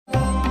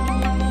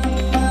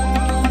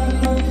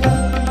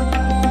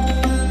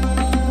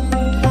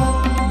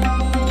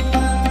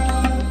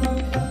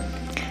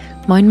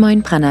Moin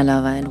Moin Prana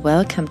Lover and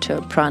welcome to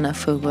a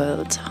Pranaful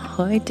World.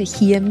 Heute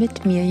hier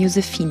mit mir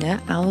Josephine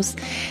aus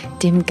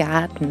dem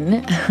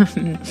Garten.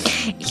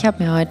 Ich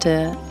habe mir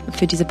heute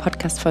für diese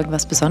Podcast-Folge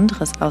was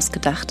Besonderes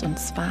ausgedacht, und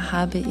zwar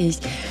habe ich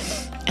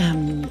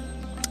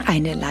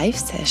eine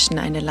Live-Session,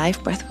 eine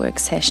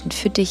Live-Breathwork-Session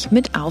für dich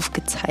mit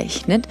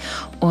aufgezeichnet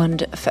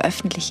und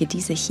veröffentliche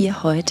diese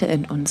hier heute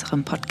in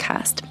unserem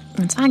Podcast.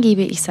 Und zwar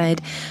gebe ich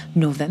seit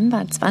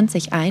November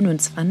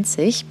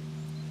 2021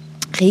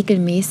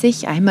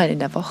 regelmäßig einmal in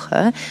der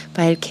Woche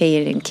bei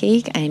Kale and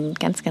Cake, ein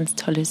ganz, ganz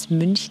tolles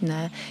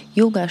Münchner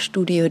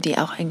Yoga-Studio, die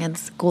auch ein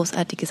ganz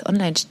großartiges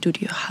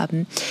Online-Studio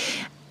haben,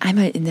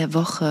 einmal in der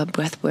Woche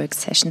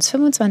Breathwork-Sessions,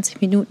 25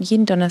 Minuten,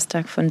 jeden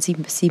Donnerstag von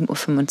 7 bis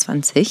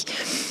 7.25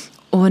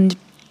 Uhr. Und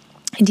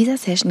in dieser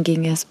Session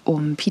ging es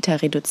um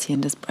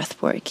Pitta-reduzierendes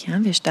Breathwork.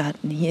 Ja, wir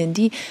starten hier in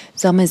die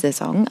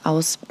Sommersaison.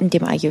 Aus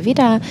dem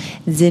Ayurveda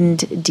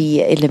sind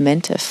die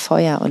Elemente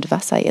Feuer und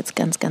Wasser jetzt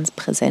ganz, ganz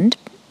präsent.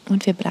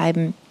 Und wir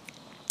bleiben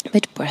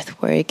mit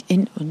Breathwork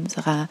in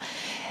unserer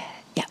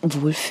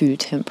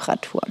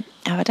Wohlfühltemperatur.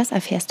 Aber das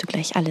erfährst du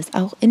gleich alles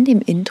auch in dem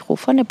Intro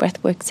von der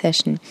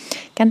Breathwork-Session.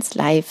 Ganz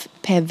live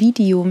per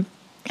Video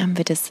haben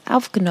wir das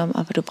aufgenommen,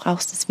 aber du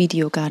brauchst das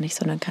Video gar nicht,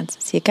 sondern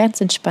kannst es hier ganz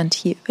entspannt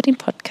hier über den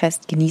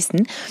Podcast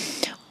genießen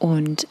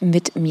und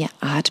mit mir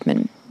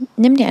atmen.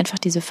 Nimm dir einfach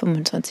diese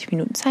 25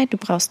 Minuten Zeit, du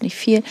brauchst nicht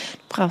viel, du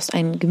brauchst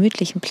einen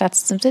gemütlichen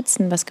Platz zum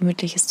Sitzen, was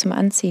Gemütliches zum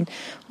Anziehen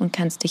und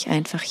kannst dich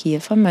einfach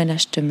hier von meiner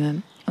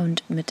Stimme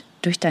und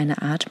durch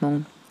deine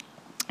Atmung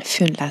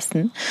führen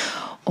lassen.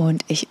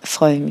 Und ich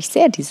freue mich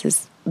sehr,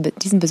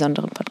 diesen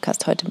besonderen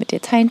Podcast heute mit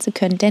dir teilen zu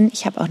können, denn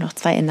ich habe auch noch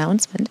 2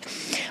 Announcements.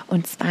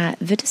 Und zwar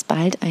wird es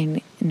bald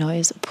ein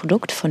neues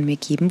Produkt von mir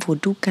geben, wo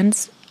du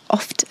ganz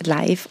oft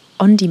live,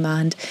 on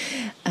demand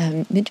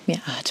mit mir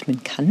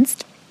atmen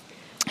kannst.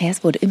 Ja,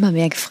 es wurde immer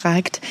mehr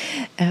gefragt,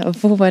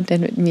 wo man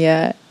denn mit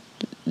mir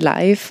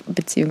live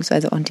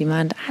bzw. on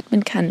demand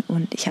atmen kann.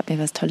 Und ich habe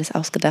mir was Tolles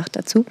ausgedacht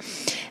dazu.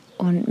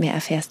 Und mehr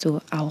erfährst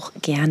du auch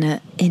gerne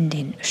in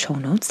den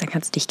Shownotes. Da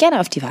kannst du dich gerne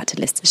auf die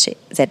Warteliste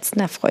setzen.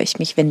 Da freue ich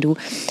mich, wenn du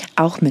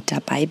auch mit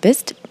dabei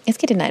bist. Es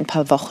geht in ein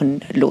paar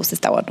Wochen los.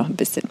 Es dauert noch ein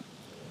bisschen.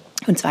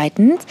 Und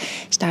zweitens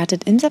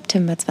startet im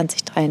September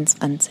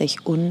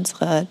 2023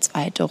 unsere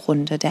 2.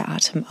 Runde der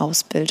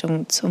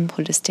Atemausbildung zum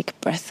Holistic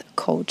Breath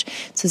Coach.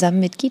 Zusammen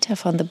mit Gita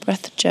von The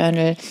Breath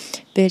Journal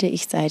bilde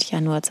ich seit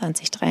Januar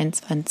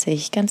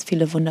 2023 ganz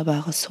viele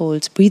wunderbare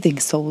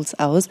Breathing Souls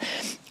aus,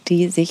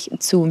 die sich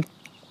zu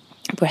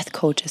Breath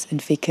Coaches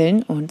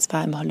entwickeln, und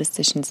zwar im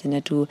holistischen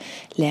Sinne. Du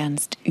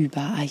lernst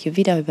über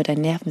Ayurveda, über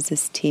dein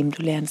Nervensystem,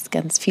 du lernst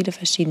ganz viele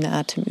verschiedene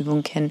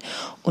Atemübungen kennen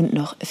und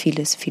noch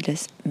vieles,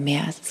 vieles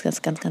mehr. Es ist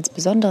ganz, ganz, ganz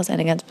Besonderes,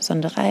 eine ganz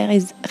besondere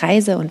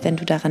Reise, und wenn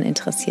du daran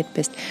interessiert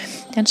bist,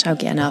 dann schau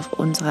gerne auf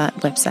unserer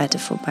Webseite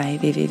vorbei,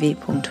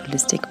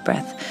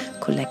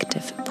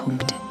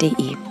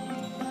 www.holisticbreathcollective.de.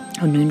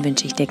 Und nun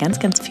wünsche ich dir ganz,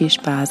 ganz viel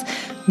Spaß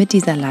mit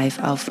dieser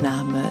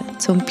Live-Aufnahme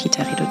zum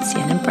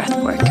Pitta-reduzierenden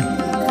Breathwork.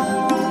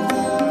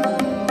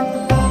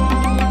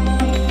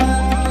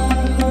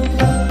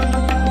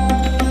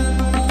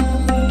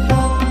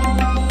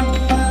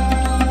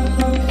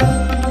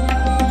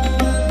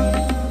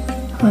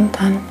 Und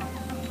dann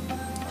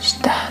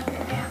starten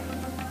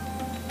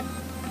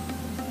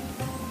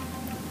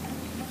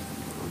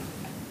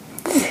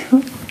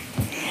wir.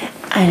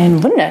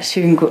 Einen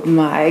wunderschönen guten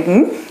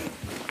Morgen.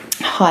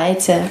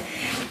 Heute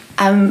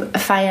am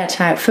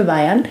Feiertag für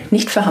Bayern,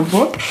 nicht für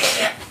Hamburg,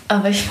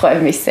 aber ich freue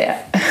mich sehr.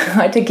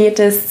 Heute geht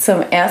es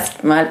zum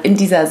ersten Mal in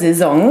dieser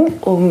Saison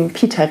um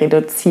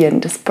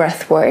Pitta-reduzierendes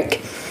Breathwork.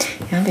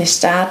 Ja, wir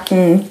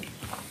starten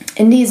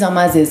in die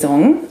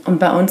Sommersaison, und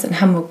bei uns in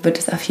Hamburg wird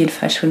es auf jeden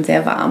Fall schon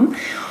sehr warm.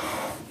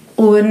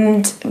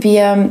 Und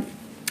wir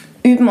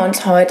üben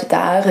uns heute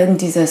darin,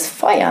 dieses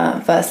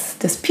Feuer, was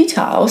das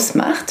Pitta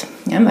ausmacht.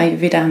 Ja, im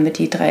Ayurveda haben wir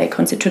die 3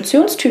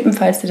 Konstitutionstypen,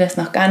 falls dir das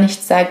noch gar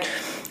nicht sagt.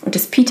 Und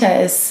das Pitta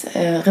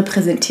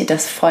repräsentiert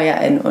das Feuer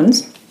in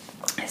uns.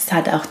 Es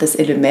hat auch das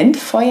Element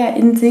Feuer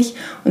in sich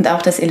und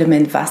auch das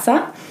Element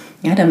Wasser,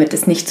 ja, damit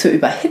es nicht zu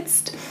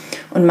überhitzt.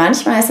 Und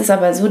manchmal ist es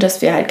aber so,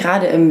 dass wir halt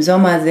gerade im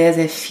Sommer sehr,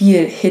 sehr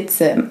viel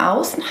Hitze im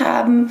Außen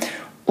haben,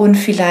 und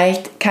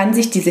vielleicht kann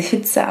sich diese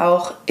Hitze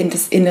auch in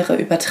das Innere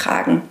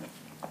übertragen.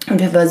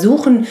 Und wir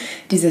versuchen,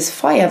 dieses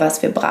Feuer,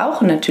 was wir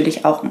brauchen,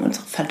 natürlich auch um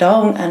unsere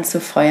Verdauung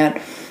anzufeuern,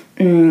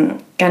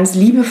 ganz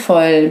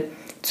liebevoll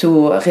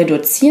zu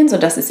reduzieren,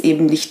 sodass es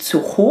eben nicht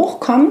zu hoch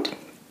kommt,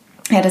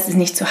 ja, dass es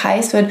nicht zu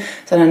heiß wird,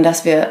 sondern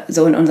dass wir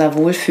so in unserer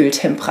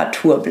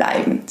Wohlfühltemperatur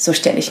bleiben. So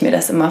stelle ich mir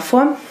das immer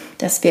vor,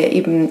 dass wir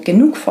eben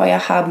genug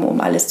Feuer haben,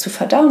 um alles zu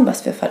verdauen,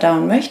 was wir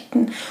verdauen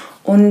möchten,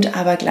 und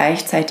aber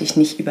gleichzeitig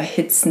nicht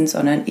überhitzen,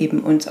 sondern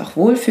eben uns auch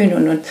wohlfühlen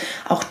und uns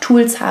auch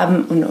Tools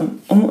haben,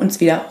 um uns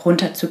wieder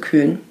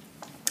runterzukühlen.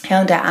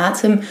 Ja, und der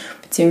Atem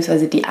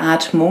bzw. die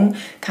Atmung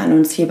kann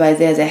uns hierbei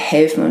sehr, sehr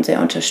helfen und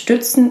sehr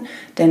unterstützen,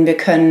 denn wir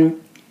können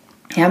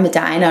mit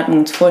der Einatmung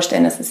uns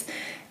vorstellen, dass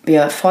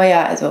wir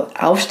Feuer, also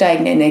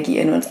aufsteigende Energie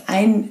in uns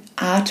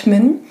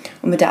einatmen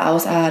und mit der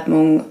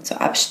Ausatmung so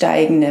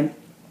absteigende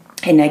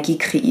Energie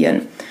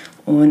kreieren.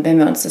 Und wenn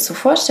wir uns das so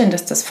vorstellen,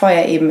 dass das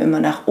Feuer eben immer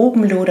nach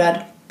oben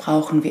lodert,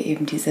 brauchen wir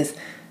eben dieses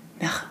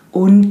nach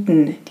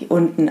unten, die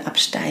unten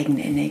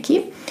absteigende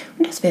Energie.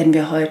 Und das werden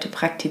wir heute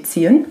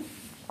praktizieren.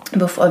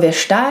 Bevor wir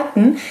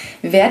starten,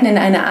 wir werden in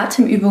eine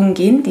Atemübung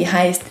gehen, die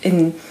heißt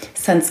in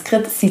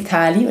Sanskrit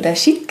Sitali oder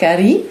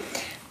Shitkari.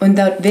 Und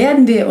dort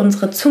werden wir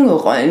unsere Zunge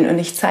rollen. Und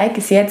ich zeige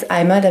es jetzt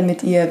einmal,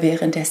 damit ihr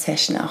während der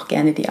Session auch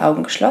gerne die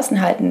Augen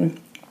geschlossen halten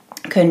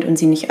könnt und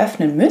sie nicht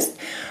öffnen müsst.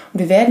 Und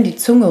wir werden die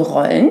Zunge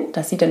rollen.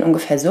 Das sieht dann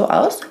ungefähr so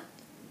aus.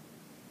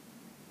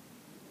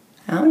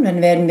 Ja, und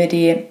dann werden wir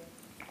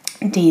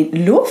die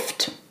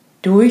Luft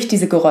durch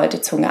diese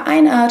gerollte Zunge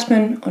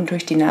einatmen und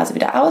durch die Nase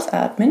wieder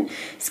ausatmen.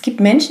 Es gibt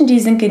Menschen, die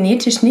sind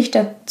genetisch nicht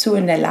dazu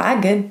in der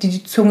Lage,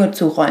 die Zunge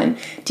zu rollen.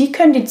 Die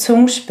können die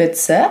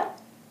Zungenspitze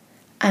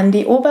an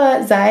die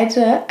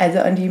Oberseite, also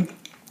an die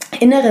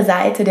innere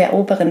Seite der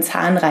oberen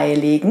Zahnreihe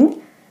legen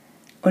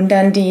und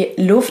dann die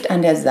Luft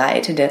an der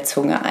Seite der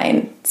Zunge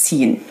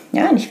einziehen.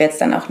 Ja, und ich werde es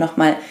dann auch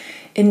nochmal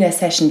in der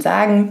Session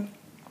sagen,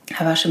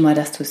 aber schon mal,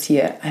 dass du es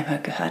hier einmal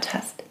gehört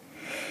hast.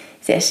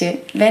 Sehr schön.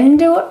 Wenn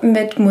du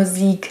mit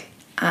Musik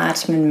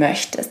atmen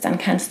möchtest, dann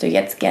kannst du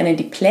jetzt gerne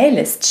die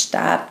Playlist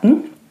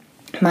starten.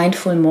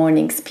 Mindful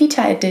Mornings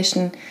PITTA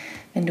Edition,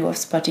 wenn du auf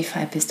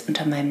Spotify bist,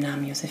 unter meinem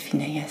Namen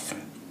Josephine Yes.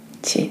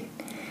 Schön.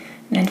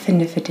 Und dann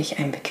finde für dich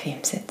einen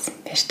bequemen Sitz.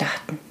 Wir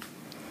starten.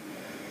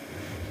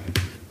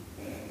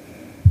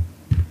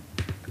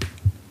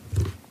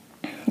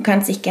 Du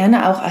kannst dich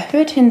gerne auch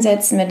erhöht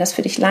hinsetzen, wenn das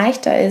für dich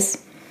leichter ist.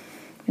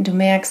 Wenn du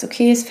merkst,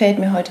 okay, es fällt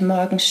mir heute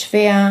Morgen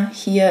schwer,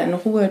 hier in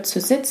Ruhe zu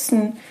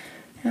sitzen.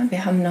 Ja,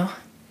 wir haben noch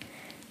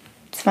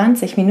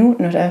 20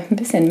 Minuten oder ein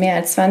bisschen mehr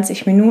als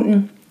 20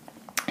 Minuten.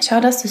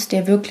 Schau, dass du es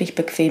dir wirklich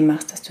bequem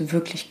machst, dass du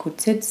wirklich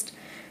gut sitzt.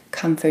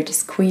 Comfort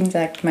is Queen,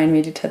 sagt mein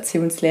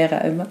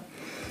Meditationslehrer immer.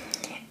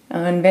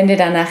 Und wenn dir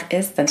danach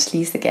ist, dann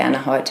schließe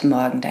gerne heute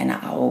Morgen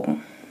deine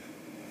Augen.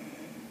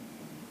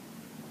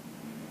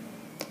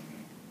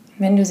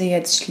 Wenn du sie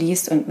jetzt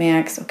schließt und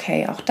merkst,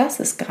 okay, auch das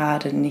ist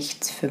gerade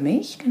nichts für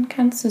mich, dann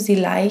kannst du sie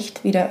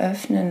leicht wieder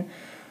öffnen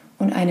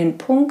und einen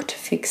Punkt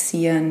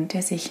fixieren,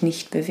 der sich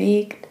nicht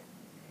bewegt.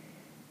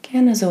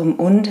 Gerne so im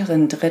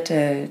unteren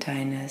Drittel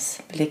deines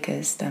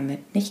Blickes,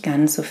 damit nicht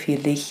ganz so viel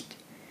Licht,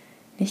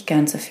 nicht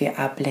ganz so viel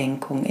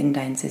Ablenkung in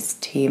dein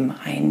System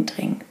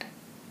eindringt.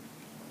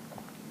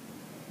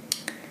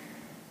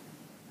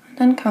 Und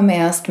dann komm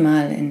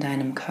erstmal in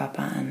deinem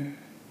Körper an.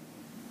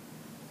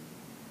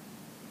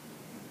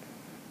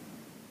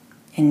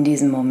 In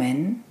diesem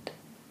Moment.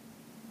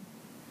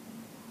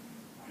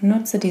 Und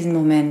nutze diesen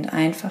Moment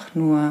einfach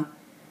nur,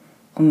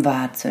 um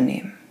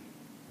wahrzunehmen.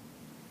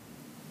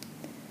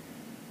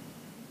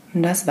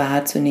 Um das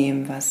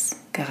wahrzunehmen, was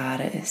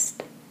gerade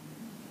ist.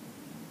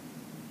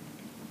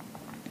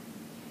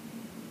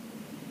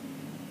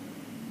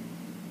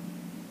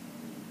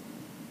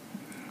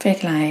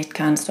 Vielleicht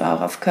kannst du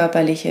auch auf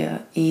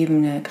körperlicher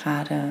Ebene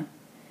gerade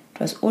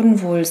etwas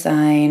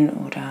Unwohlsein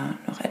oder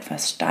noch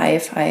etwas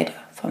Steifheit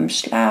vom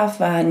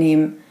Schlaf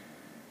wahrnehmen.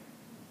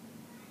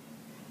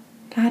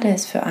 Lade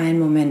es für einen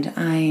Moment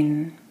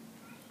ein.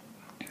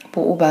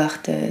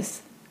 Beobachte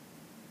es.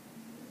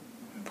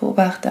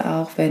 Beobachte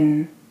auch,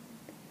 wenn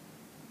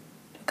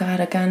du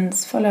gerade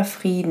ganz voller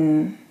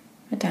Frieden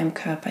mit deinem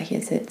Körper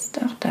hier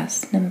sitzt. Auch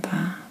das nimm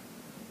wahr.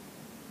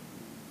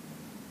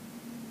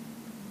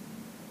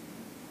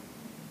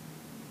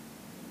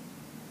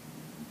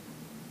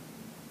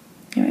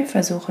 Ja, wir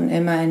versuchen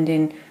immer in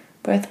den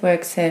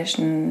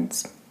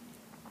Breathwork-Sessions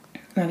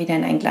mal wieder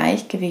in ein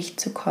Gleichgewicht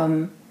zu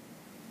kommen.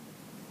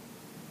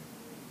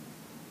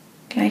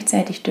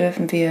 Gleichzeitig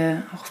dürfen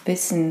wir auch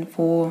wissen,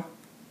 wo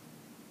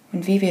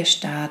und wie wir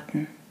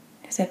starten.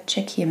 Deshalb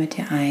check hier mit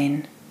dir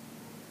ein.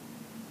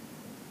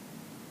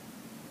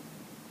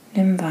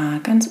 Nimm wahr,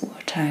 ganz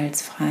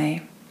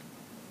urteilsfrei.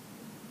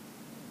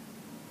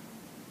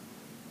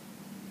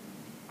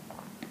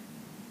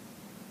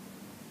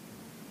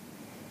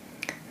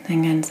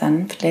 Dann ganz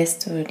sanft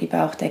lässt du die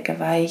Bauchdecke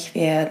weich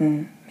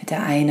werden mit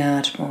der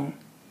Einatmung.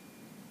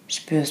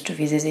 Spürst du,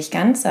 wie sie sich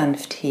ganz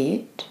sanft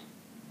hebt,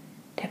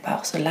 der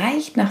Bauch so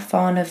leicht nach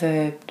vorne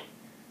wölbt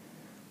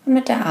und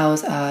mit der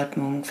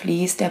Ausatmung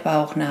fließt der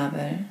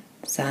Bauchnabel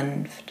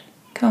sanft,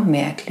 kaum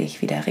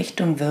merklich wieder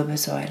Richtung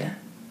Wirbelsäule.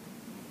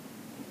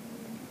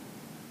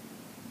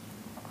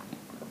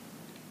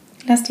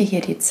 Lass dir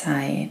hier die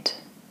Zeit.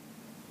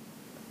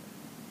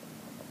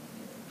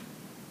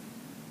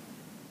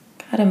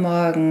 Gerade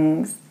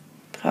morgens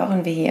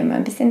brauchen wir hier immer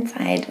ein bisschen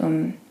Zeit,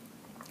 um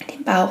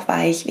den Bauch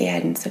weich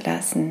werden zu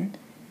lassen.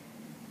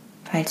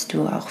 Falls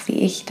du auch wie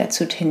ich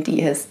dazu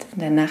tendierst, in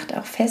der Nacht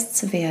auch fest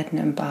zu werden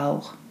im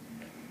Bauch.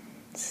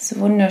 Es ist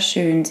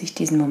wunderschön, sich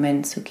diesen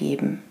Moment zu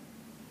geben.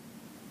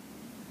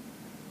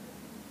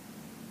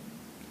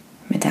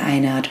 Mit der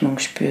Einatmung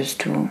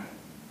spürst du,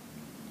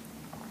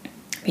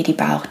 wie die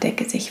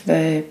Bauchdecke sich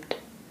wölbt,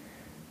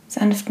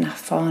 sanft nach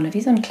vorne,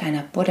 wie so ein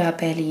kleiner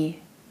Buddha-Belly.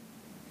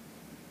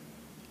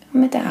 Und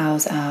mit der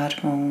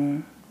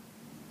Ausatmung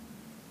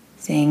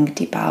sinkt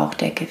die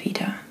Bauchdecke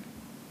wieder.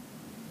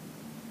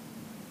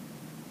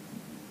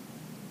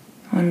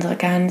 unsere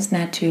ganz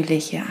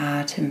natürliche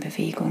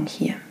Atembewegung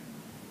hier.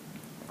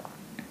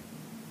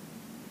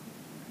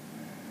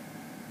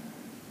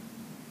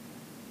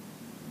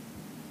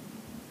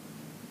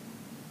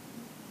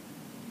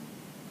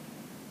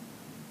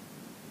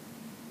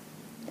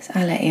 Das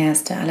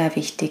allererste,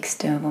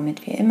 allerwichtigste,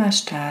 womit wir immer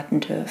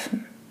starten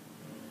dürfen.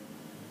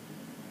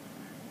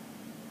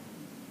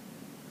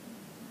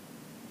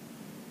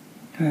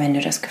 Und wenn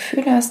du das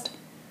Gefühl hast,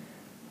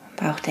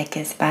 Bauchdecke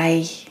ist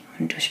weich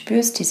und du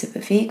spürst diese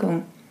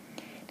Bewegung,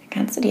 dann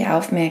kannst du die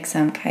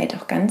Aufmerksamkeit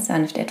auch ganz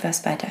sanft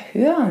etwas weiter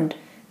höher und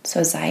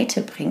zur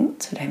Seite bringen,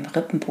 zu deinem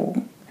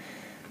Rippenbogen,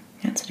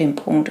 ja, zu dem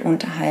Punkt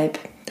unterhalb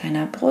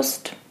deiner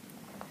Brust.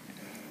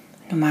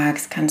 Wenn du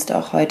magst, kannst du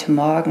auch heute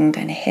Morgen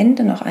deine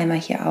Hände noch einmal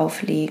hier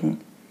auflegen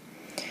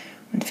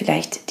und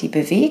vielleicht die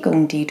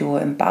Bewegung, die du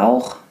im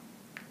Bauch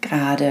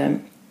gerade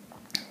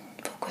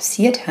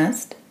fokussiert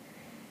hast,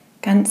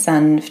 ganz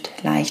sanft,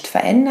 leicht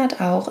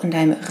verändert auch in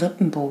deinem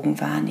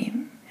Rippenbogen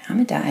wahrnehmen. Ja,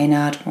 mit der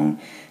Einatmung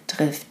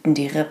driften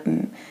die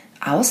Rippen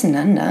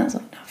auseinander, so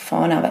nach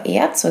vorne, aber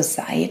eher zur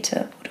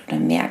Seite, wo du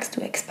dann merkst,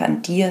 du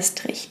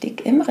expandierst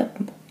richtig im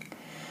Rippenbogen.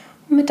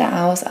 Und mit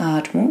der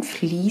Ausatmung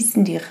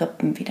fließen die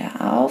Rippen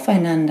wieder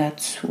aufeinander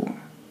zu.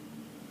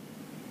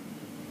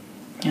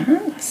 Ja,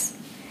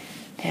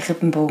 der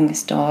Rippenbogen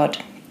ist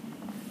dort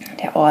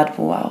der Ort,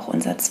 wo auch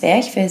unser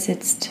Zwerchfell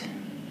sitzt,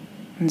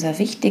 unser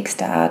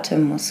wichtigster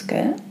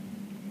Atemmuskel.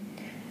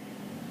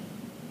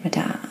 Mit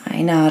der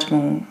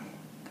Einatmung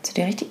kannst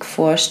du dir richtig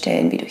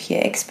vorstellen, wie du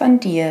hier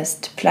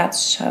expandierst,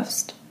 Platz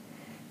schaffst.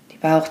 Die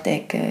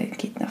Bauchdecke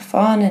geht nach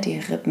vorne, die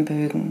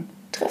Rippenbögen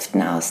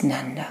driften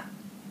auseinander.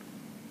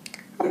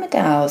 Und mit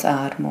der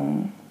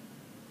Ausatmung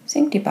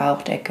sinkt die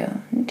Bauchdecke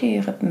und die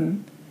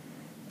Rippen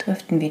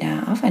driften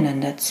wieder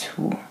aufeinander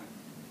zu.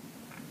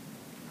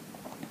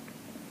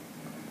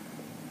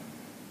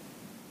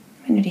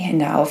 Wenn du die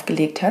Hände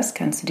aufgelegt hast,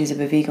 kannst du diese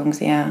Bewegung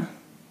sehr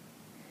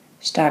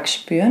stark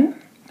spüren.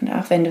 Und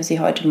auch wenn du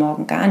sie heute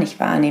Morgen gar nicht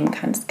wahrnehmen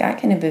kannst, gar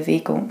keine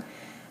Bewegung,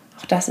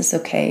 auch das ist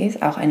okay,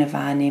 ist auch eine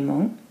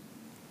Wahrnehmung.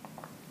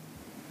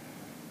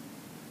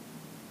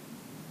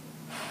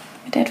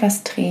 Mit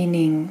etwas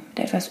Training, mit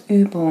etwas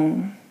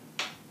Übung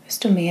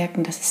wirst du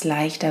merken, dass es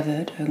leichter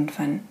wird,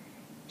 irgendwann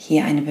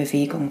hier eine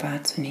Bewegung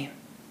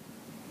wahrzunehmen.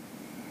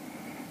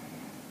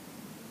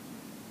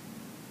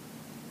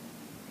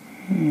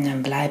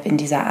 Dann bleib in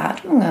dieser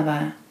Atmung,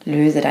 aber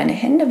löse deine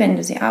Hände, wenn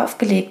du sie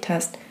aufgelegt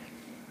hast.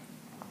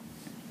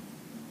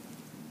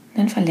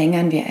 Dann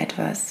verlängern wir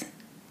etwas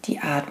die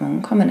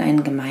Atmung, kommen in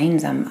einen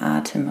gemeinsamen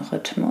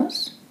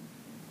Atemrhythmus.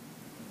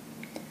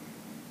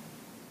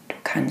 Du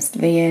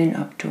kannst wählen,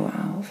 ob du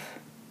auf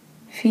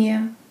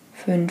 4,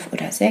 5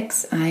 oder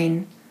 6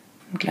 ein-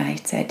 und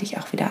gleichzeitig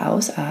auch wieder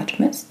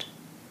ausatmest.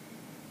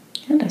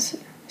 Ja, das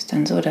ist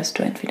dann so, dass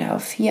du entweder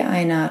auf 4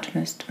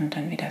 einatmest und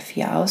dann wieder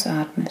 4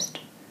 ausatmest.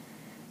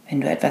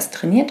 Wenn du etwas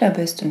trainierter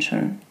bist und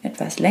schon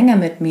etwas länger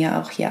mit mir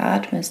auch hier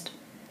atmest,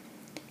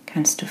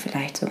 kannst du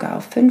vielleicht sogar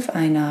auf 5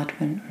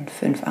 einatmen und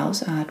 5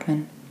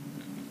 ausatmen.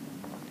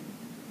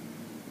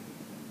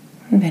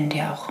 Und wenn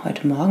dir auch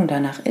heute Morgen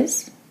danach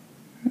ist,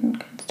 dann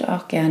kannst du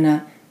auch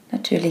gerne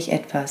natürlich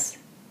etwas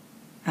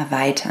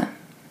erweitern.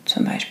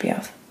 Zum Beispiel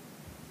auf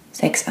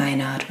 6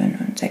 einatmen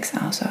und 6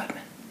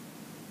 ausatmen.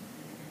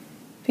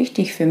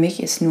 Wichtig für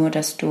mich ist nur,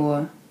 dass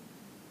du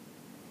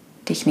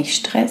dich nicht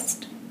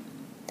stresst,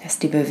 dass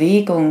die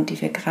Bewegung,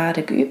 die wir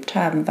gerade geübt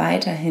haben,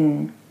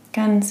 weiterhin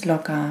ganz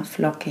locker,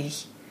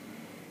 flockig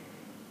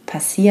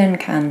passieren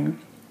kann.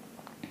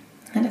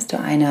 Dass du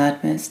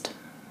einatmest,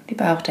 die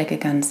Bauchdecke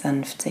ganz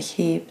sanft sich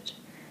hebt,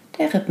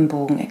 der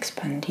Rippenbogen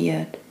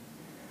expandiert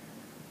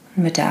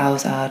und mit der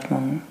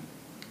Ausatmung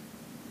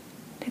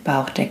die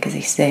Bauchdecke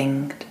sich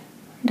senkt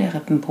und der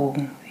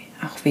Rippenbogen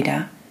auch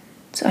wieder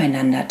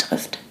zueinander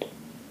driftet.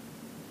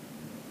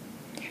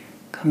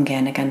 Komm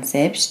gerne ganz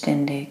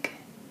selbstständig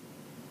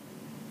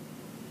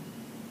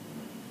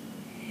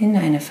in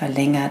eine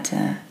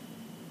verlängerte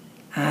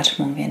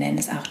Atmung. Wir nennen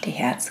es auch die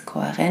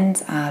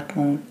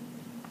Herzkohärenzatmung.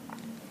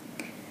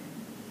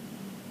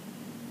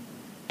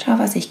 Schau,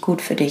 was sich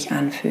gut für dich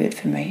anfühlt.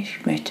 Für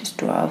mich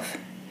möchtest du auf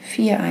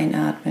 4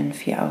 einatmen,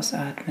 4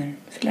 ausatmen,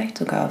 vielleicht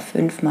sogar auf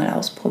 5 mal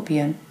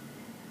ausprobieren.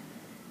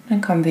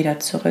 Dann komm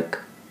wieder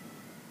zurück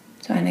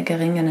zu einer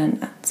geringeren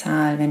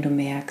Zahl, wenn du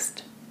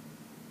merkst,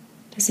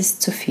 das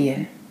ist zu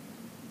viel.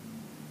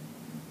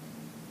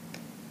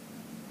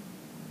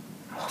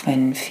 Auch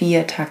wenn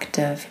 4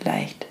 Takte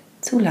vielleicht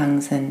zu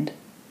lang sind,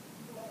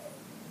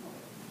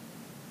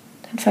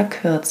 dann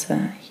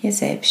verkürze hier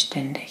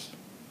selbstständig.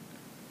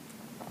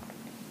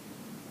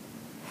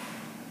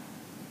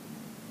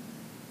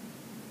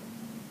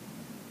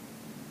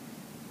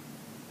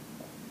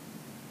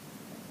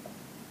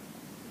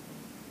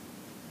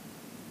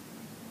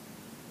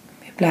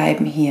 Wir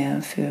bleiben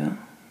hier für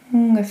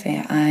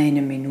ungefähr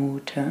 1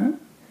 Minute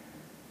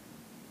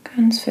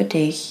ganz für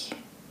dich.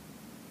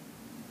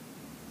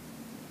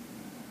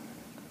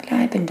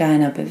 Bleib in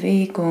deiner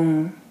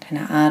Bewegung,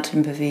 deiner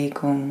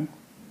Atembewegung.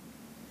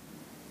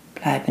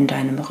 Bleib in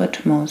deinem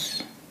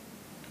Rhythmus.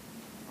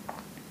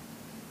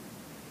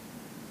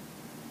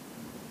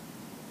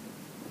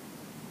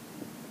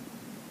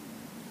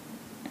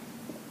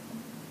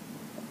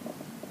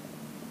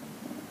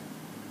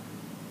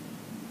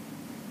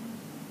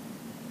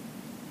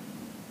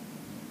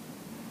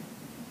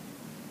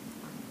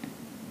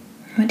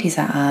 Mit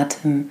dieser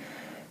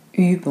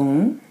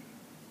Atemübung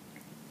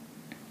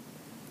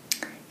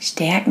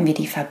stärken wir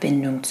die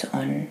Verbindung zu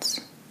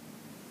uns,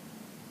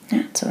 ja,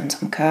 zu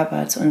unserem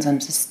Körper, zu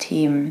unserem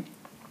System,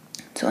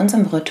 zu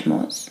unserem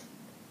Rhythmus.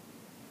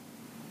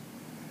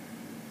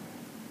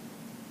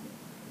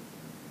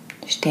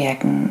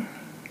 Stärken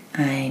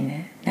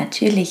eine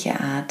natürliche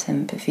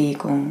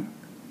Atembewegung,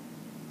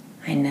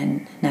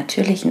 einen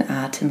natürlichen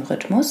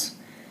Atemrhythmus.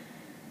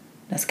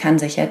 Das kann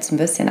sich jetzt ein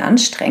bisschen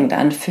anstrengend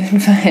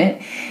anfühlen, weil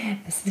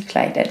es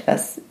vielleicht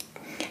etwas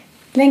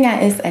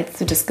länger ist, als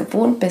du das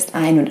gewohnt bist,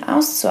 ein- und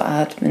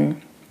auszuatmen.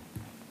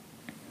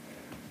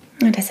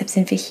 Und deshalb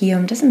sind wir hier,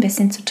 um das ein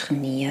bisschen zu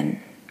trainieren.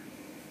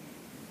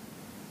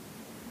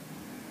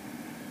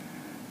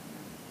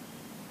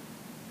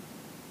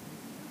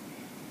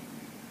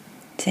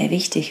 Sehr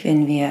wichtig,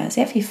 wenn wir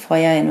sehr viel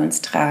Feuer in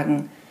uns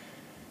tragen,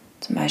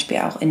 zum Beispiel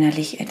auch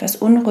innerlich etwas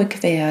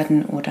unruhig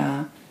werden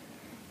oder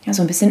ja,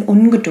 so ein bisschen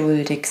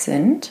ungeduldig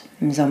sind.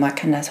 Im Sommer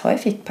kann das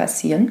häufig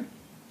passieren.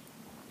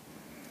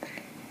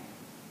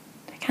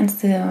 Da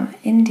kannst du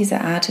in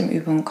diese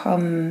Atemübung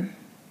kommen,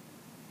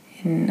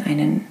 in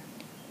einen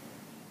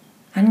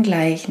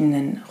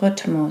angleichenden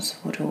Rhythmus,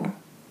 wo du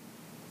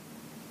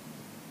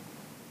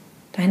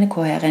deine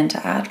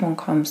kohärente Atmung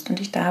kommst und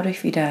dich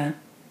dadurch wieder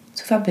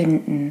zu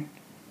verbinden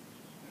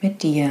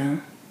mit dir.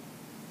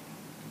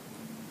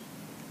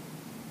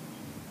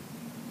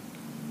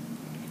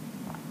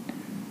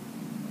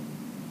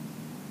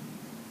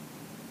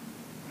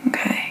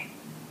 Okay.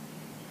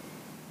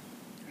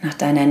 Nach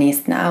deiner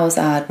nächsten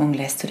Ausatmung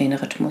lässt du den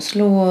Rhythmus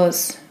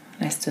los,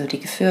 lässt du die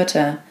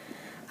geführte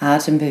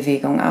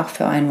Atembewegung auch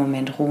für einen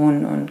Moment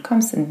ruhen und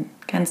kommst in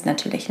ganz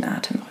natürlichen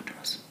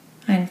Atemrhythmus.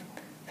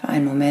 Für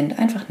einen Moment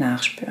einfach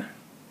nachspüren.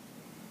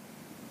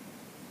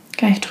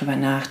 Gar nicht drüber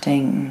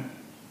nachdenken.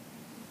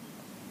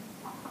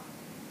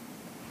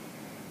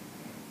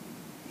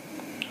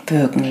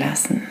 Wirken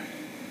lassen.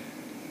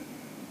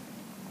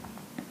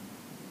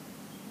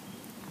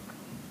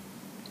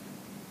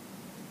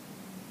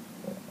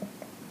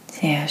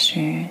 Sehr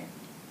schön.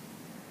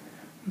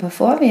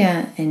 Bevor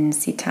wir in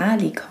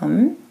Sitali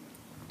kommen,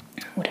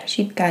 oder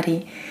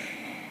Shibgadi,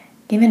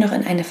 gehen wir noch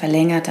in eine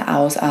verlängerte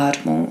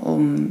Ausatmung,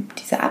 um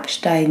diese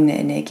absteigende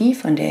Energie,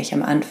 von der ich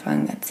am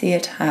Anfang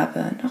erzählt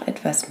habe, noch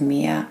etwas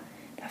mehr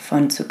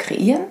davon zu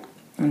kreieren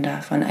und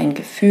davon ein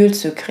Gefühl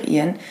zu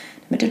kreieren,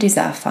 damit du diese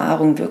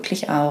Erfahrung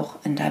wirklich auch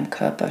in deinem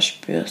Körper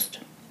spürst.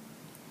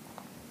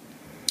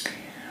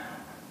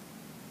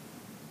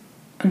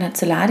 Und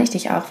dazu lade ich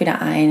dich auch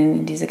wieder ein,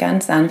 in diese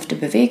ganz sanfte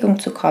Bewegung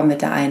zu kommen.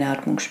 Mit der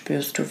Einatmung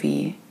spürst du,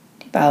 wie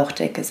die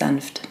Bauchdecke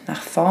sanft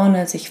nach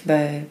vorne sich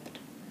wölbt.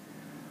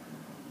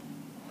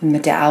 Und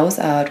mit der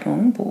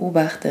Ausatmung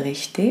beobachte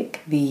richtig,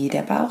 wie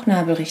der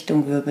Bauchnabel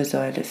Richtung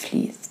Wirbelsäule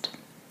fließt.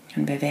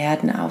 Und wir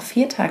werden auf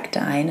 4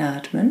 Takte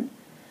einatmen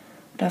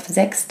und auf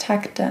 6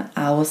 Takte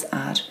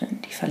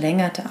ausatmen, die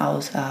verlängerte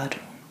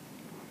Ausatmung.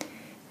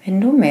 Wenn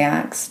du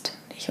merkst,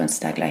 ich uns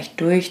da gleich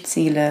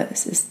durchziehe,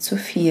 es ist zu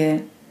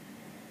viel,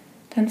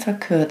 dann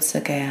verkürze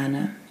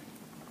gerne.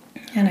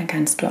 Ja, dann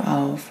kannst du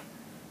auf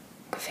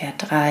ungefähr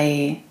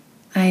 3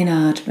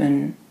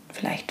 einatmen,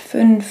 vielleicht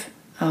 5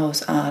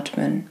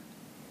 ausatmen.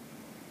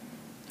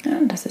 Ja,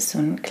 dass es so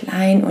einen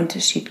kleinen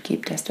Unterschied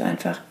gibt, dass du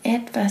einfach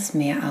etwas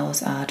mehr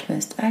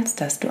ausatmest, als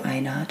dass du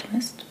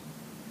einatmest.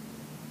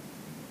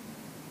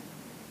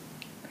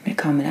 Wir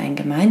kommen in einen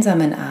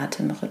gemeinsamen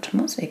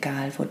Atemrhythmus,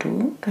 egal wo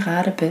du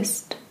gerade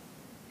bist,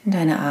 in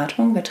deiner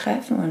Atmung. Wir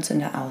treffen uns in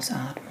der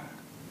Ausatmung.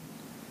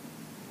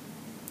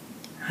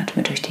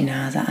 Atme durch die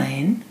Nase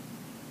ein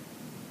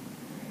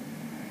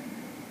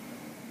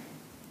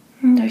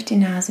und durch die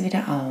Nase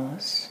wieder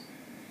aus.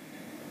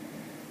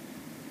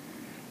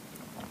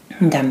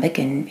 Und dann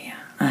beginnen wir.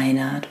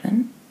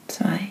 Einatmen,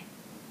 2,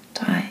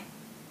 3,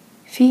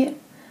 4,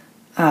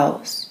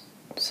 aus,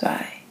 2,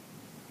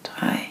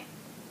 3,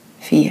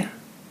 4,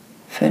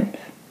 5,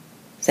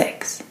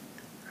 6,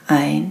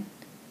 1,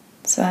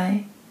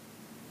 2,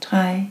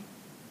 3,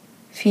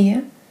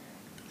 4,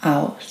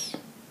 aus,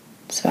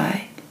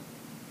 2,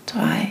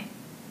 3,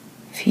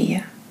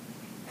 4,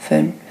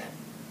 5,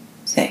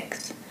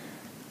 6,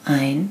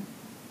 1,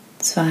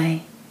 2,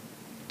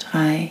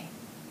 3,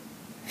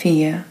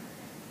 4,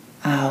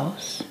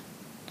 aus,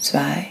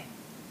 2,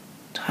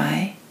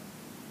 3,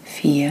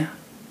 4,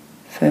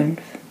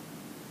 5,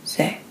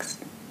 6,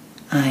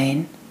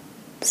 1,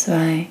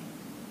 2,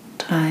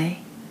 3,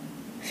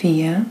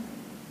 4,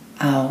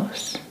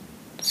 aus,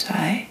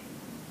 2,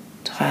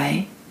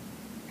 3,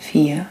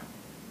 4,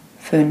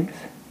 5,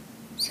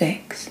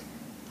 6,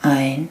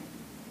 1,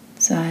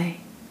 2,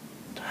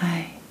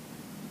 3,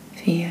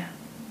 4,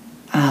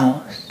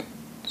 aus,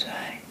 2,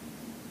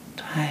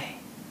 3,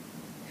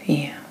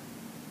 4,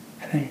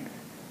 5,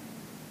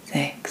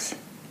 6,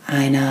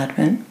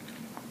 einatmen,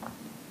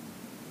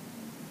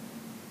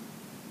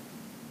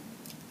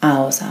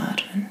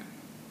 ausatmen,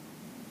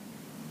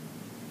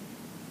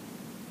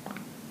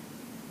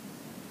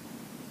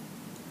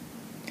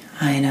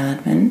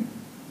 einatmen,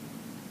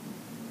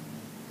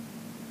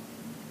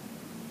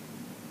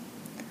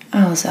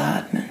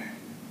 ausatmen.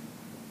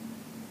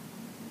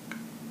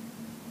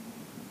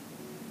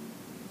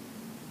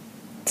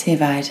 Zähl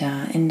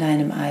weiter in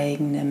deinem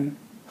eigenen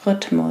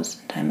Rhythmus,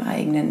 in deinem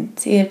eigenen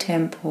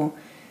Zähltempo.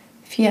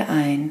 4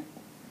 ein,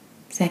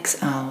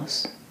 6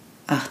 aus.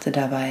 Achte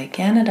dabei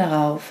gerne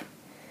darauf,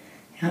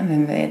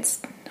 wenn wir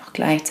jetzt noch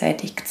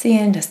gleichzeitig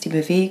zählen, dass die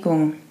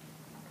Bewegung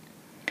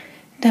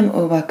in deinem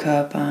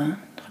Oberkörper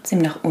trotzdem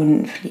nach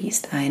unten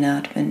fließt.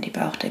 Einatmen, die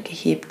Bauchdecke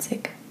hebt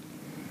sich.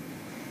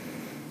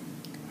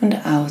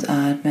 Und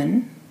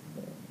ausatmen.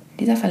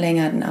 In dieser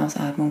verlängerten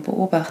Ausatmung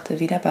beobachte,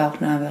 wie der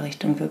Bauchnabel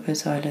Richtung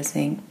Wirbelsäule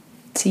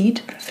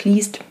zieht,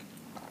 fließt.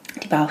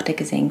 Die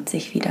Bauchdecke senkt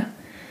sich wieder.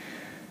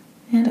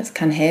 Ja, das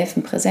kann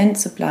helfen, präsent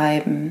zu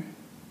bleiben.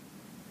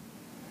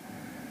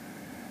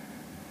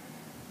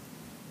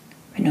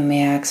 Wenn du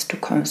merkst, du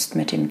kommst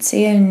mit dem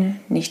Zählen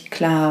nicht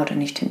klar oder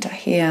nicht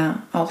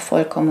hinterher, auch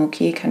vollkommen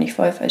okay, kann ich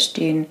voll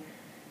verstehen.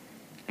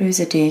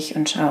 Löse dich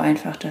und schau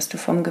einfach, dass du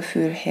vom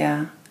Gefühl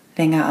her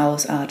länger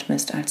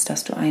ausatmest, als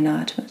dass du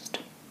einatmest.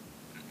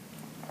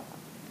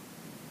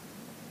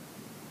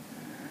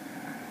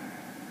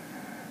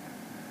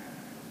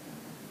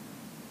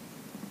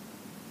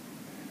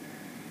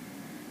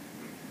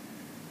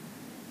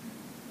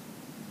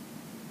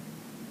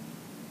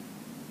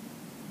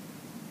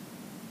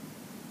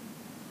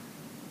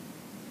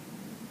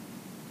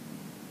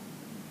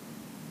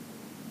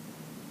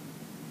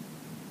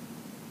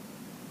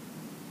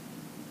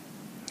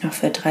 Noch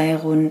für 3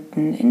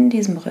 Runden in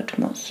diesem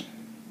Rhythmus.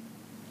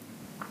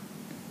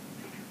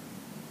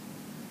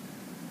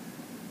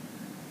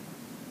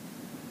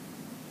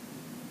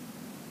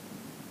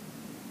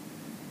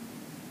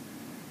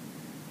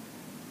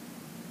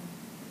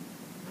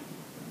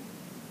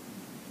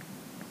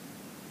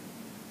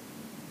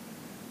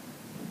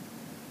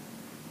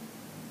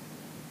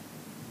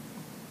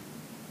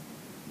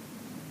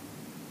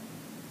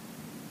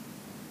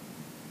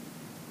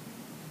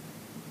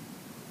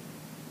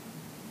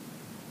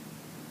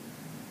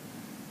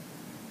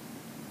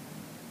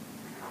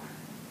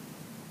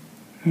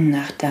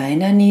 Nach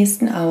deiner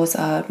nächsten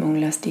Ausatmung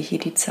lass dir hier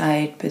die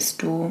Zeit, bis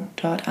du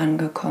dort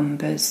angekommen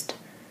bist.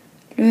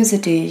 Löse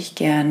dich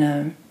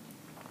gerne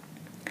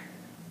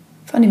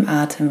von dem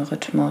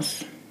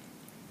Atemrhythmus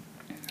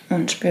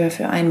und spüre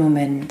für einen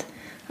Moment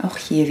auch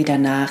hier wieder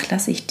nach.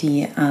 Lass ich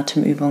die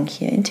Atemübung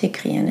hier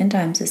integrieren in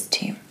deinem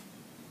System.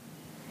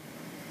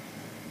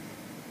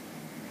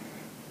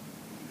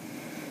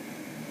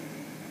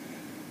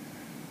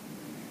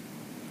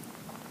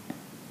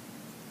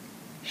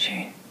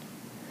 Schön.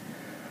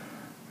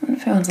 Und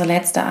für unsere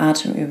letzte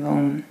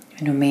Atemübung,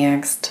 wenn du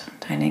merkst,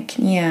 deine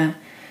Knie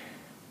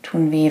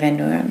tun weh, wenn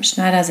du im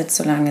Schneidersitz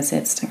so lange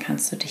sitzt, dann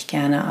kannst du dich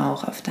gerne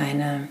auch auf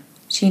deine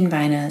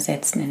Schienbeine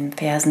setzen, in den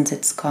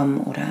Fersensitz kommen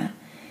oder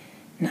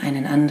in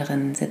einen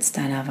anderen Sitz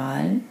deiner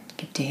Wahl.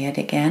 Gib dir hier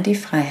gern die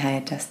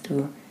Freiheit, dass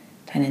du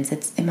deinen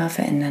Sitz immer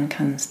verändern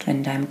kannst,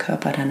 wenn deinem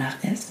Körper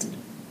danach ist.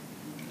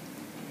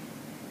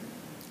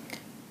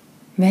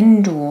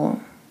 Wenn du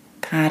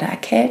gerade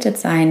erkältet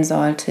sein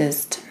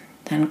solltest,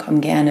 dann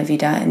komm gerne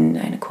wieder in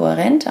eine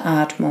kohärente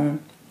Atmung,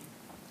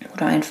 wo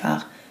du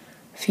einfach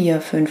 4,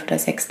 5 oder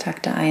 6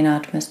 Takte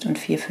einatmest und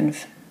 4,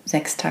 5,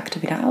 6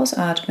 Takte wieder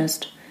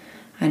ausatmest.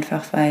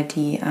 Einfach weil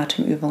die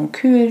Atemübung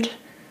kühlt.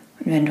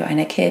 Und wenn du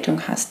eine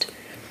Erkältung hast,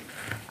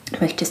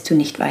 möchtest du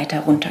nicht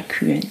weiter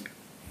runterkühlen.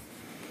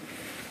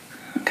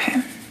 Okay.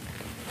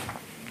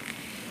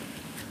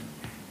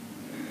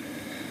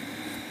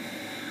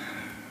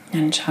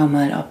 Dann schau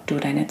mal, ob du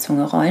deine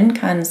Zunge rollen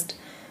kannst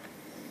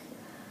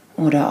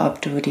oder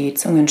ob du die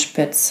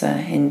Zungenspitze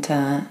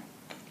hinter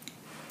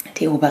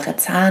die obere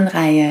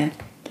Zahnreihe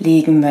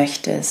legen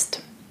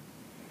möchtest.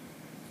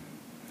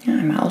 Ja,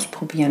 einmal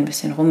ausprobieren, ein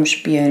bisschen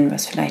rumspielen,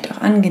 was vielleicht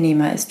auch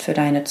angenehmer ist für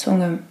deine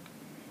Zunge.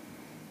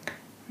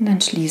 Und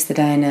dann schließe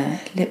deine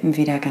Lippen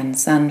wieder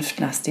ganz sanft,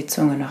 lass die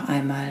Zunge noch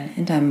einmal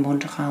in deinem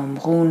Mundraum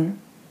ruhen.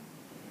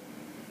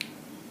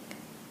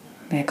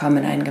 Wir kommen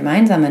in einen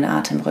gemeinsamen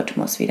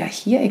Atemrhythmus wieder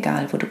hier,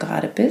 egal wo du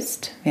gerade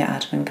bist. Wir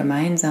atmen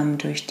gemeinsam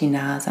durch die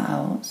Nase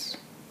aus.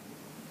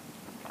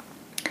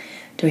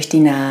 Durch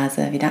die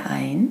Nase wieder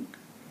ein.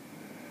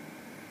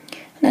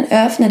 Und dann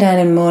öffne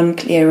deinen Mund,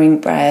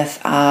 Clearing Breath,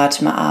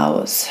 atme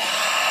aus.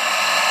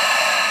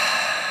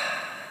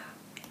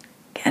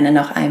 Gerne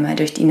noch einmal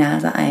durch die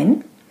Nase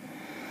ein.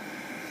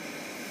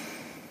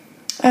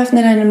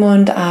 Öffne deinen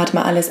Mund,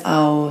 atme alles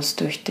aus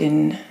durch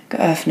den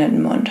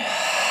geöffneten Mund.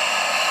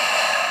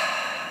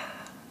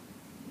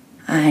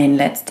 Ein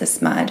letztes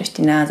Mal durch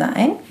die Nase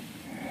ein.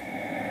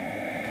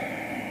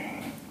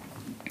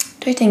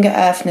 Durch den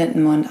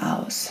geöffneten Mund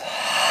aus.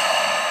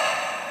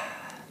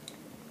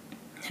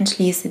 Dann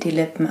schließe die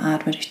Lippen,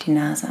 atme durch die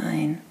Nase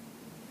ein.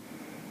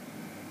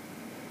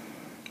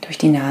 Durch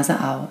die Nase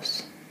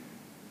aus.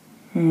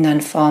 Und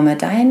dann forme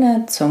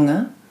deine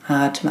Zunge,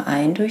 atme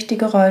ein durch die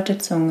gerollte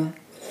Zunge.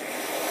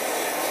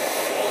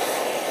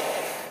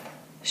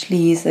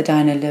 Schließe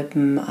deine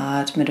Lippen,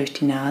 atme durch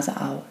die Nase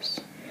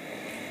aus.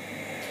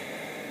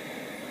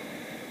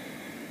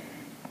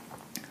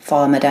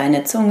 Forme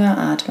deine Zunge,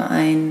 atme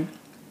ein.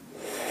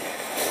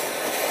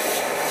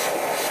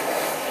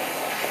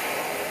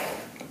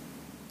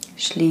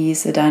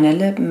 Schließe deine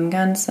Lippen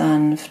ganz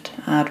sanft,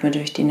 atme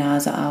durch die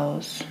Nase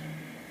aus.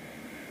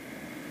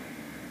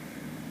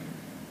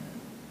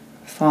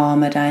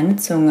 Forme deine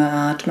Zunge,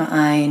 atme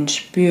ein,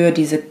 spür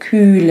diese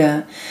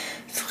kühle,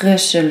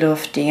 frische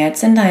Luft, die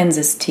jetzt in dein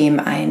System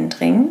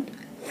eindringt.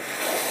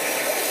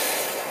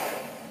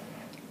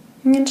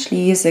 Und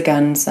schließe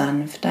ganz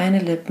sanft deine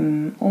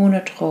Lippen,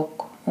 ohne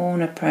Druck,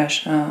 ohne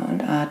Pressure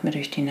und atme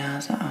durch die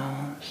Nase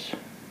aus.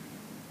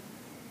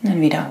 Dann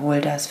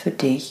wiederhol das für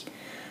dich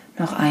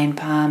noch ein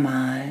paar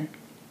Mal.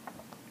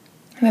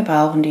 Wir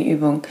brauchen die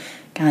Übung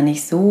gar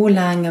nicht so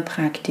lange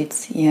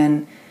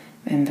praktizieren,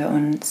 wenn wir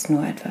uns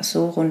nur etwas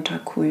so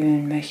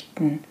runterkühlen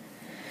möchten. Du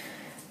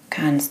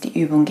kannst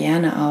die Übung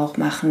gerne auch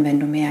machen, wenn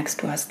du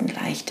merkst, du hast ein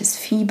leichtes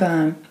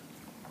Fieber.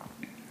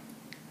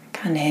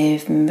 Kann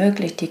helfen,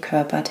 wirklich die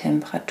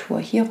Körpertemperatur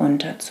hier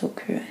runter zu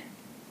kühlen.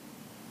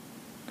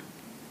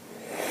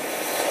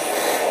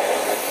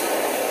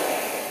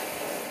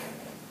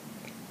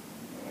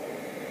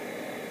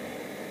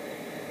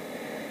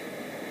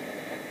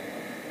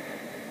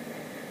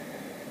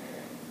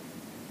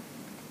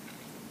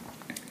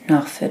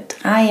 Noch für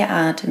 3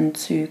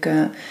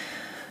 Atemzüge,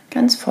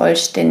 ganz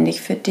vollständig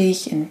für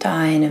dich in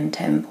deinem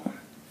Tempo.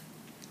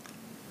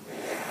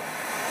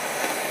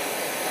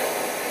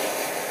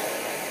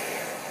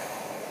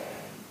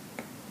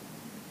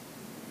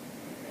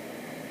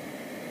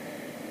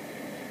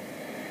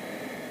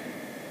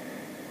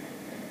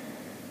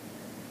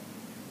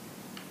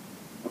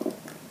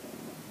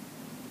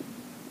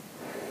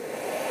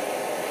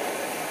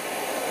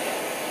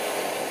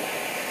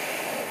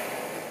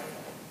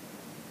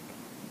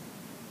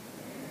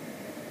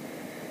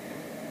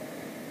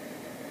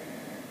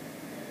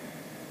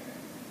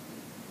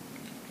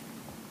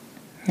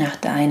 Nach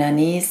deiner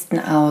nächsten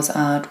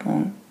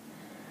Ausatmung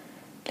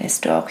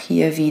lässt du auch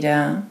hier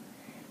wieder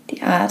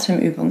die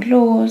Atemübung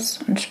los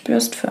und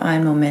spürst für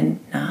einen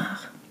Moment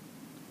nach.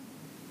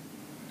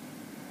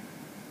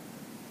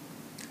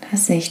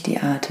 Lass sich die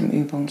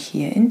Atemübung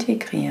hier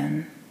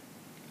integrieren.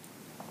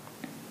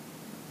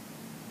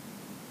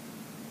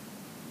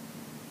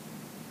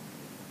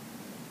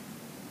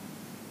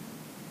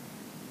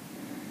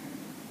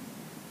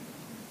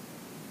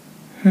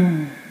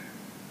 Und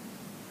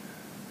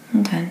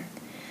dann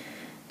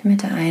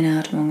mit der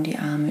Einatmung die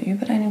Arme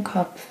über deinen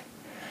Kopf,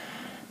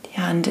 die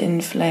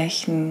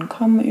Handinnenflächen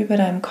kommen über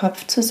deinem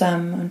Kopf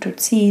zusammen und du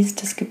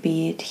ziehst das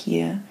Gebet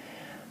hier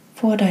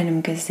vor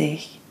deinem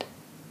Gesicht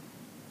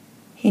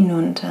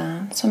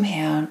hinunter zum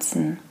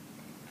Herzen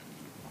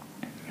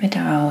mit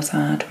der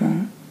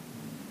Ausatmung.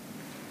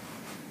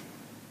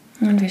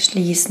 Und wir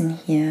schließen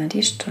hier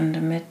die Stunde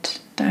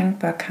mit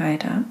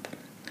Dankbarkeit ab.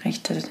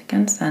 Richte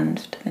ganz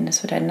sanft, wenn es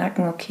für deinen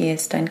Nacken okay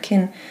ist, dein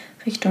Kinn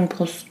Richtung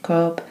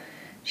Brustkorb,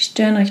 die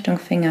Stirn Richtung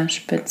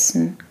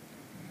Fingerspitzen.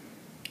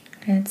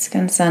 Als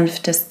ganz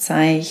sanftes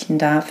Zeichen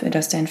dafür,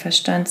 dass dein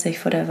Verstand sich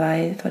vor der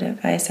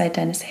Weisheit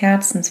deines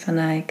Herzens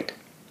verneigt.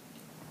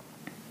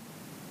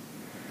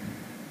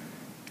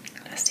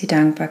 Lass die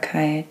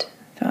Dankbarkeit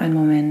für einen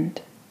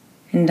Moment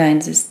in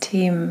dein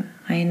System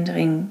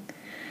eindringen,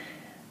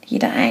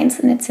 jede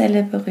einzelne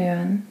Zelle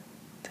berühren.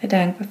 Sei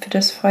dankbar für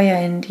das Feuer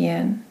in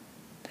dir.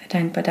 Sei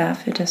dankbar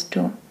dafür, dass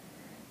du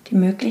die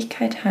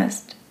Möglichkeit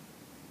hast,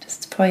 das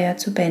Feuer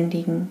zu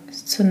bändigen,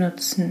 es zu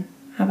nutzen,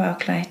 aber auch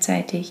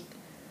gleichzeitig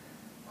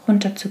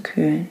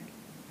runterzukühlen.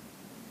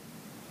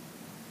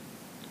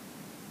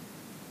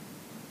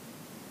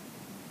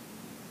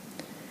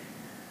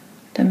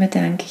 Dann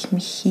bedanke ich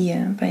mich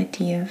hier bei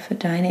dir für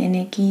deine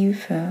Energie,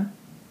 für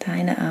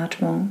deine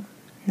Atmung,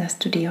 dass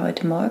du die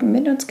heute Morgen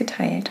mit uns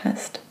geteilt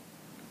hast.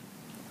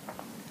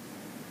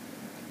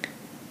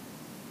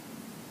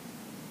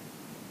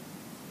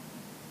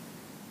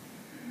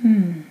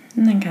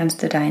 Und dann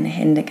kannst du deine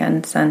Hände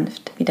ganz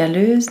sanft wieder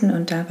lösen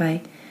und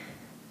dabei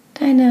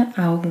deine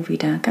Augen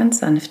wieder ganz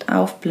sanft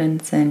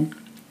aufblinzeln,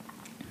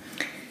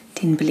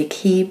 den Blick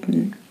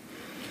heben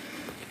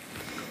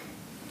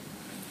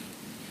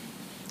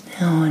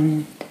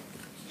und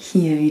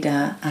hier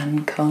wieder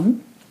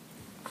ankommen.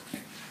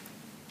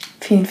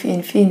 Vielen,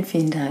 vielen, vielen,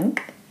 vielen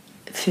Dank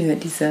für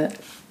diese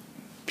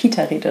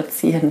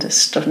Pitta-reduzierende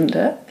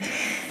Stunde.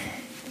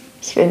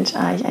 Ich wünsche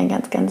euch einen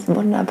ganz, ganz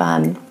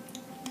wunderbaren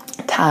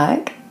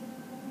Tag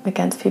mit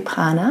ganz viel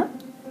Prana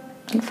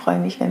und freue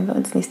mich, wenn wir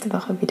uns nächste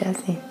Woche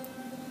wiedersehen.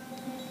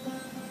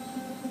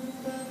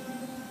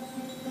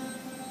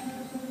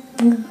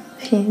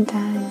 Vielen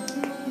Dank.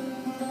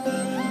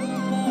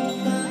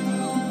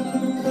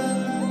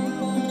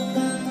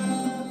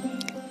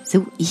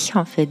 So, ich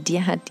hoffe,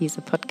 dir hat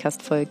diese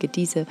Podcast-Folge,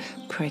 diese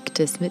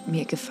Practice mit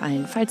mir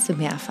gefallen. Falls du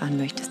mehr erfahren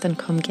möchtest, dann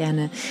komm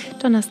gerne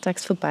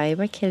donnerstags vorbei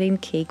bei Kelly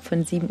 & Cake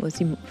von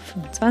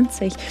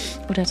 7:25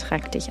 Uhr oder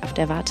trag dich auf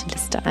der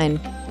Warteliste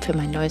ein für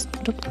mein neues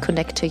Produkt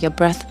Connect to Your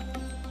Breath.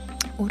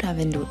 Oder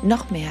wenn du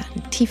noch mehr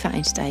tiefer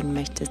einsteigen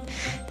möchtest,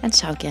 dann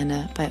schau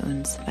gerne bei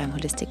uns beim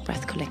Holistic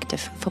Breath Collective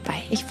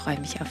vorbei. Ich freue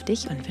mich auf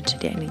dich und wünsche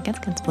dir einen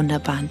ganz, ganz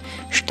wunderbaren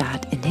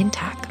Start in den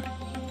Tag.